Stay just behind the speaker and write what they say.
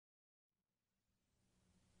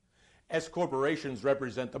S corporations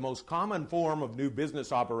represent the most common form of new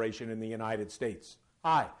business operation in the United States.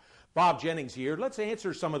 Hi, Bob Jennings here. Let's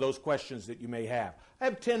answer some of those questions that you may have. I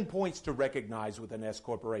have 10 points to recognize with an S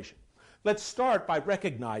corporation. Let's start by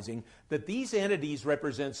recognizing that these entities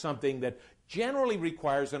represent something that generally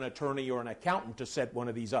requires an attorney or an accountant to set one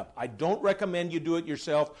of these up. I don't recommend you do it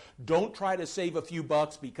yourself. Don't try to save a few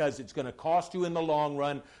bucks because it's going to cost you in the long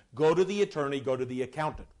run. Go to the attorney, go to the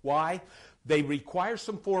accountant. Why? They require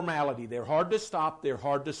some formality. They're hard to stop. They're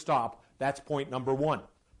hard to stop. That's point number one.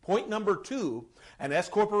 Point number two, an S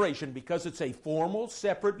corporation, because it's a formal,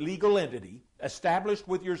 separate legal entity established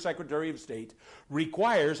with your Secretary of State,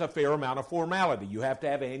 requires a fair amount of formality. You have to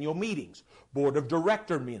have annual meetings, board of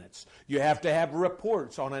director minutes. You have to have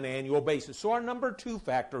reports on an annual basis. So our number two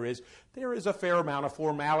factor is there is a fair amount of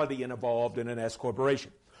formality involved in an S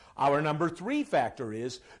corporation. Our number three factor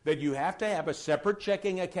is that you have to have a separate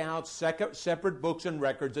checking account, separate books and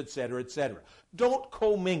records, etc., etc. Don't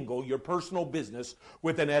commingle your personal business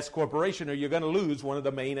with an S corporation or you're going to lose one of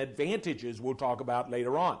the main advantages we'll talk about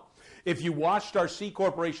later on. If you watched our C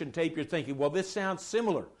corporation tape, you're thinking, well, this sounds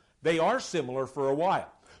similar. They are similar for a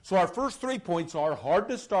while. So our first 3 points are hard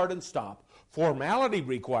to start and stop, formality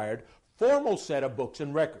required, formal set of books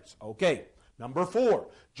and records. Okay. Number 4,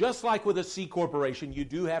 just like with a C corporation, you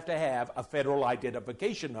do have to have a federal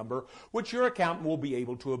identification number, which your accountant will be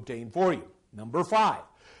able to obtain for you. Number 5,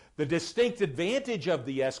 the distinct advantage of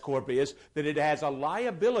the S corp is that it has a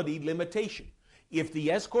liability limitation. If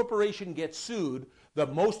the S corporation gets sued, the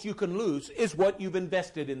most you can lose is what you've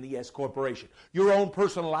invested in the S corporation. Your own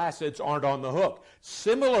personal assets aren't on the hook.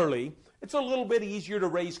 Similarly, it's a little bit easier to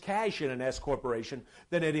raise cash in an S corporation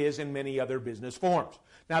than it is in many other business forms.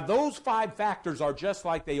 Now, those 5 factors are just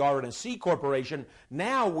like they are in a C corporation.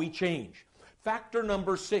 Now we change. Factor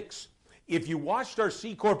number 6. If you watched our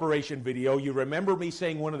C corporation video, you remember me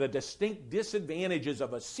saying one of the distinct disadvantages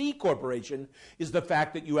of a C corporation is the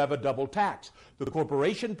fact that you have a double tax. The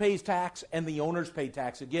corporation pays tax and the owners pay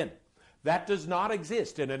tax again. That does not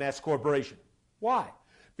exist in an S corporation. Why?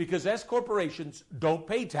 Because S corporations don't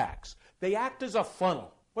pay tax. They act as a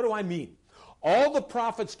funnel. What do I mean? All the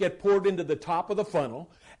profits get poured into the top of the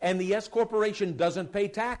funnel, and the S corporation doesn't pay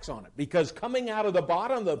tax on it because coming out of the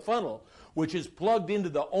bottom of the funnel, which is plugged into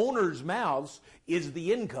the owner's mouths, is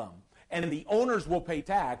the income. And the owners will pay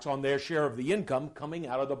tax on their share of the income coming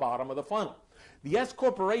out of the bottom of the funnel. The S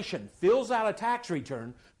corporation fills out a tax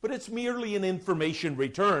return, but it's merely an information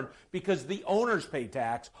return because the owners pay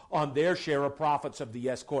tax on their share of profits of the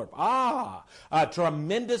S corp. A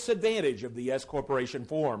tremendous advantage of the S corporation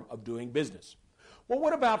form of doing business. Well,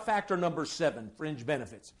 what about factor number 7, fringe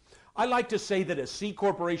benefits? I like to say that a C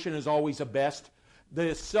corporation is always the best.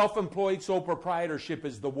 The self-employed sole proprietorship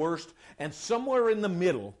is the worst, and somewhere in the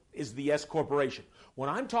middle is the S corporation. When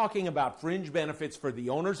I'm talking about fringe benefits for the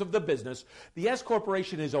owners of the business, the S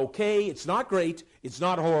corporation is okay. It's not great. It's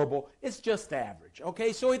not horrible. It's just average.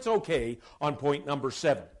 Okay, so it's okay on point number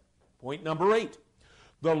 7. Point number 8.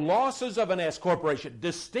 The losses of an S corporation.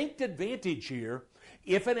 Distinct advantage here.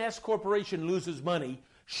 If an S corporation loses money,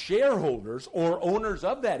 shareholders or owners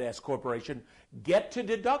of that S corporation get to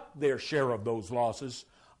deduct their share of those losses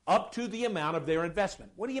up to the amount of their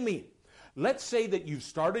investment. What do you mean? Let's say that you've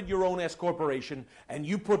started your own S corporation and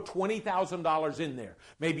you put $20,000 in there.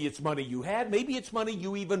 Maybe it's money you had, maybe it's money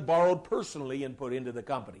you even borrowed personally and put into the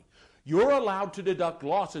company. You're allowed to deduct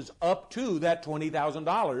losses up to that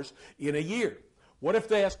 $20,000 in a year. What if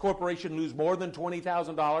the S corporation lose more than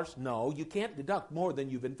 $20,000? No, you can't deduct more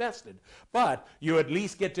than you've invested, but you at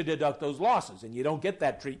least get to deduct those losses, and you don't get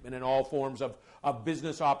that treatment in all forms of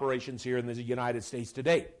business operations here in the United States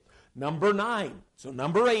today. Number 9. So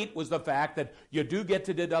number 8 was the fact that you do get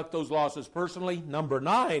to deduct those losses personally. Number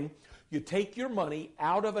 9, you take your money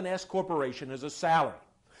out of an S corporation as a salary.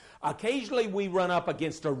 Occasionally we run up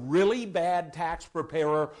against a really bad tax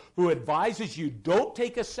preparer who advises you don't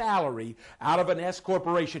take a salary out of an S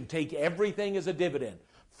corporation, take everything as a dividend.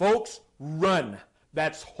 Folks, run.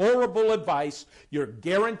 That's horrible advice. You're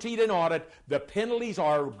guaranteed an audit. The penalties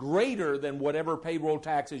are greater than whatever payroll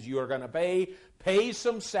taxes you are going to pay. Pay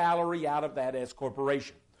some salary out of that S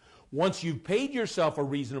corporation. Once you've paid yourself a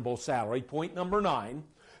reasonable salary, point number 9,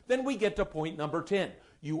 then we get to point number 10.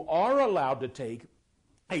 You are allowed to take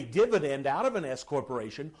a dividend out of an S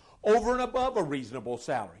corporation over and above a reasonable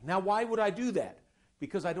salary. Now, why would I do that?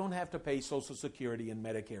 Because I don't have to pay Social Security and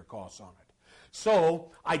Medicare costs on it.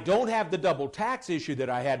 So I don't have the double tax issue that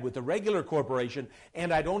I had with the regular corporation,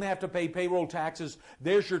 and I don't have to pay payroll taxes.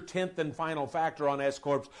 There's your 10th and final factor on S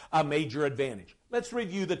corps, a major advantage. Let's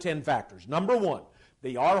review the 10 factors. Number 1,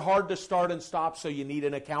 They are hard to start and stop, so you need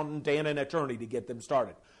an accountant and an attorney to get them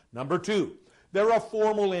started. Number 2, they're a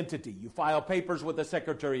formal entity. You file papers with the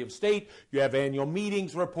Secretary of State, you have annual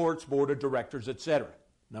meetings, reports, board of directors, etc.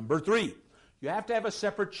 Number 3, you have to have a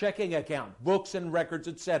separate checking account, books and records,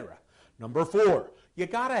 etc. Number 4, you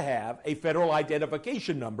got to have a federal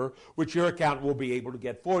identification number, which your accountant will be able to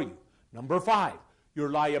get for you. Number 5, your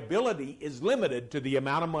liability is limited to the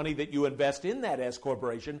amount of money that you invest in that S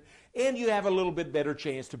corporation, and you have a little bit better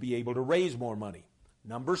chance to be able to raise more money.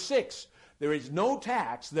 Number 6, there is no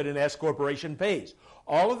tax that an S corporation pays.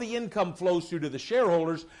 All of the income flows through to the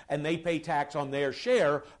shareholders, and they pay tax on their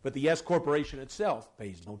share, but the S corporation itself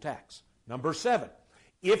pays no tax. Number 7,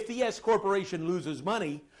 if the S corporation loses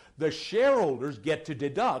money, the shareholders get to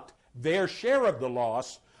deduct their share of the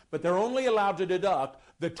loss, but they're only allowed to deduct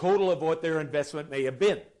the total of what their investment may have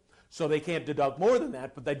been. So they can't deduct more than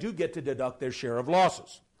that, but they do get to deduct their share of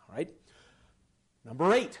losses. All right?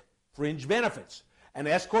 Number 8, fringe benefits. An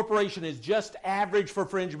S corporation is just average for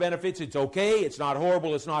fringe benefits. It's okay, it's not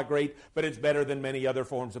horrible, it's not great, but it's better than many other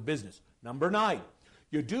forms of business. Number 9,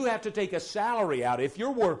 you do have to take a salary out. If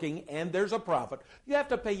you're working and there's a profit, you have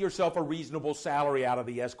to pay yourself a reasonable salary out of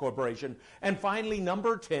the S corporation. And finally,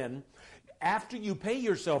 number 10, after you pay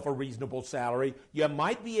yourself a reasonable salary, you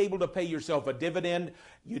might be able to pay yourself a dividend.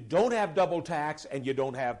 You don't have double tax, and you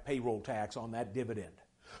don't have payroll tax on that dividend.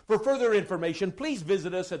 For further information, please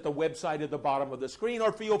visit us at the website at the bottom of the screen,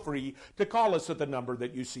 or feel free to call us at the number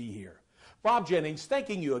that you see here. Bob Jennings,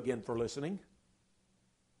 thanking you again for listening.